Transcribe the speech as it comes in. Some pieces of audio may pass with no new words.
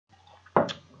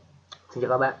Xin chào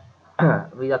các bạn.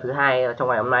 Video thứ hai trong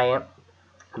ngày hôm nay ấy,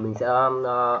 mình sẽ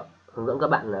hướng dẫn các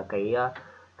bạn là cái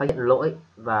phát hiện lỗi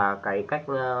và cái cách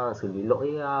xử lý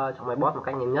lỗi trong mybot một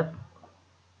cách nhanh nhất.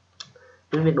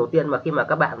 Cái việc đầu tiên mà khi mà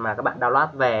các bạn download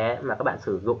về ấy, mà các bạn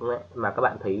sử dụng ấy, mà các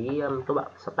bạn thấy các bạn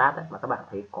start ấy, mà các bạn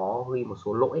thấy có ghi một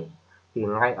số lỗi thì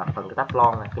ngay ở phần cái tab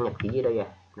log này, cái nhật ký ở đây này,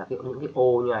 là những cái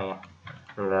ô như này,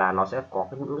 là nó sẽ có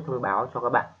những cái thông báo cho các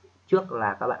bạn trước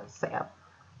là các bạn sẽ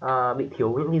bị thiếu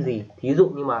những cái gì. Thí dụ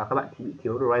như mà các bạn bị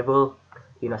thiếu driver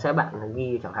thì nó sẽ bạn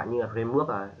ghi chẳng hạn như là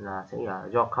framework là sẽ là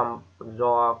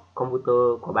do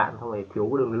computer của bạn không, phải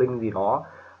thiếu đường link gì đó,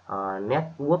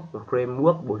 network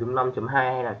framework 4.5.2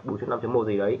 hay là 4.5.1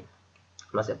 gì đấy,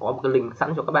 nó sẽ có một cái link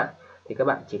sẵn cho các bạn. Thì các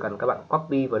bạn chỉ cần các bạn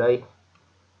copy vào đây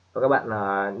và các bạn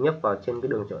nhấp vào trên cái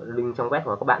đường link trong web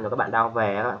của các bạn, rồi các bạn download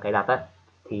về, các bạn cài đặt ấy,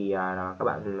 thì các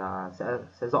bạn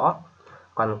sẽ rõ.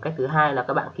 Còn cách thứ hai là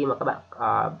các bạn khi mà các bạn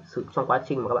trong quá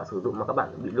trình mà các bạn sử dụng mà các bạn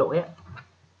bị lỗi ấy,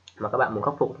 mà các bạn muốn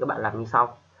khắc phục thì các bạn làm như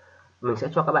sau. Mình sẽ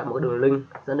cho các bạn một cái đường link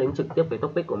dẫn đến trực tiếp về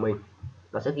topic của mình.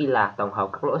 Nó sẽ ghi là tổng hợp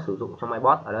các lỗi sử dụng trong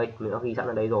mybot, ở đây mình đã ghi sẵn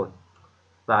ở đây rồi.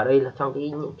 Và ở đây là trong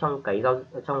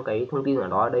cái thông tin ở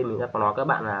đó, ở đây mình đã có nói các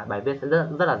bạn là bài viết sẽ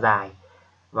rất là dài,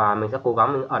 và mình sẽ cố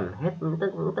gắng mình ẩn hết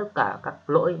tất cả các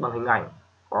lỗi bằng hình ảnh,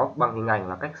 có bằng hình ảnh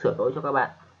là cách sửa lỗi cho các bạn.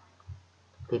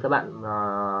 Thì các bạn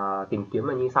tìm kiếm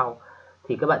là như sau.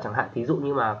 Thì các bạn chẳng hạn thí dụ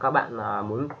như mà các bạn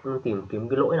muốn tìm kiếm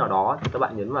cái lỗi nào đó thì các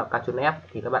bạn nhấn vào ctrl F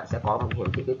thì các bạn sẽ có một hiển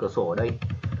thị cái cửa sổ ở đây.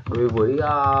 Đối với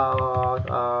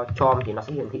Chrome thì nó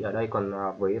sẽ hiển thị ở đây, còn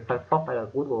với Firefox hay là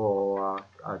Google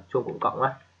Chrome cộng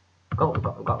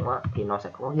á, thì nó sẽ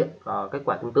có hiện kết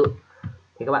quả tương tự.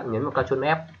 Thì các bạn nhấn vào ctrl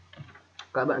F,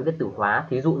 các bạn viết từ khóa,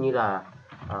 thí dụ như là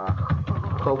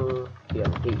không hiển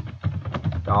thị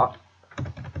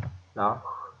đó,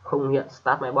 không hiện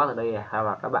start mybot ở đây, hay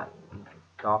là các bạn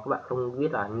không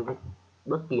viết là như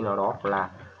bất kỳ nào đó là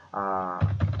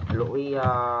lỗi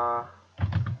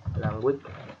language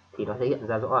thì nó sẽ hiện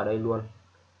ra rõ ở đây luôn.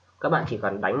 Các bạn chỉ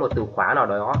cần đánh một từ khóa nào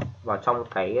đó vào trong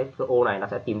cái ô này, nó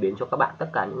sẽ tìm đến cho các bạn tất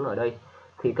cả những ở đây.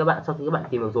 Thì các bạn sau khi các bạn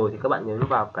tìm được rồi thì các bạn nhấn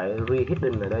vào cái read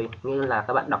hidden ở đây, nghĩa là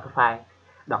các bạn đọc cái file,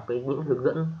 đọc những hướng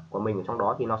dẫn của mình ở trong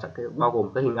đó, thì nó sẽ bao gồm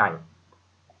cái hình ảnh,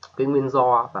 cái nguyên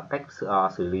do và cách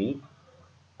xử lý.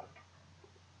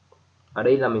 Ở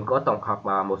đây là mình có tổng hợp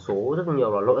mà một số rất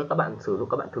nhiều là lỗi các bạn sử dụng,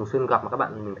 các bạn thường xuyên gặp mà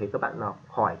mình thấy các bạn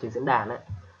hỏi trên diễn đàn ấy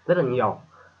rất là nhiều.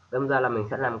 Đâm ra là mình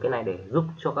sẽ làm cái này để giúp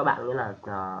cho các bạn, nghĩa là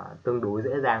tương đối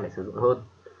dễ dàng để sử dụng hơn.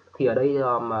 Thì ở đây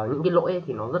mà những cái lỗi ấy,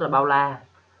 thì nó rất là bao la.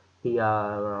 Thì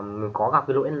mình có gặp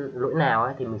cái lỗi nào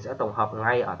ấy, thì mình sẽ tổng hợp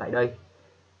ngay ở tại đây.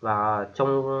 Và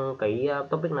trong cái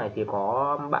topic này thì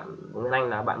có bạn Nguyễn Anh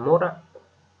là bạn mốt á,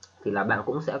 thì là bạn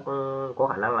cũng sẽ có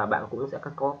khả năng là bạn cũng sẽ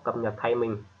có cập nhật thay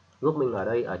mình, giúp mình ở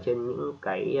đây ở trên những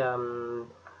cái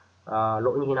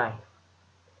lỗi như thế này.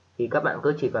 Thì các bạn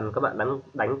cứ chỉ cần các bạn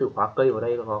đánh từ khóa cây vào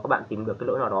đây, và các bạn tìm được cái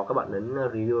lỗi nào đó, các bạn nhấn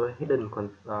review hidden còn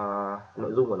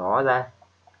nội dung của nó ra,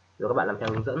 rồi các bạn làm theo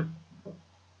hướng dẫn.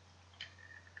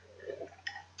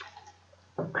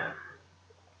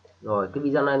 Rồi cái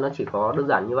video này nó chỉ có đơn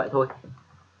giản như vậy thôi,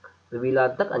 bởi vì là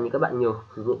tất cả những các bạn nhiều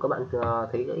sử dụng, các bạn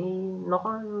thấy nó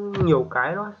có nhiều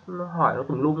cái nó hỏi nó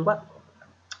tùm lum quá,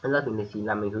 nên ra mình chỉ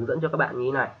làm mình hướng dẫn cho các bạn như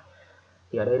thế này.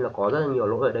 Thì ở đây là có rất là nhiều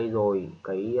lỗi ở đây rồi.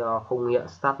 Cái không hiện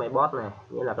start mybot này,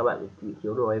 nghĩa là các bạn bị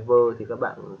thiếu driver thì các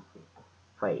bạn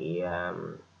phải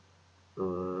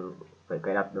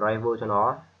cài đặt driver cho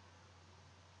nó.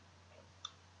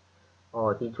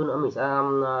 Rồi thì chút nữa mình sẽ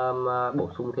bổ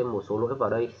sung thêm một số lỗi vào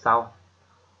đây sau.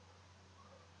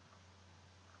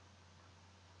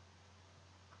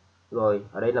 Rồi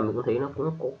ở đây là mình cũng thấy nó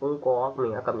cũng có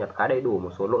mình đã cập nhật khá đầy đủ một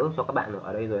số lỗi cho các bạn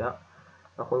ở đây rồi đó.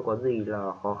 Nó không có gì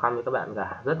là khó khăn với các bạn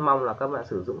cả. Rất mong là các bạn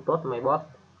sử dụng tốt mybot.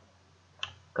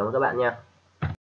 Cảm ơn các bạn nha.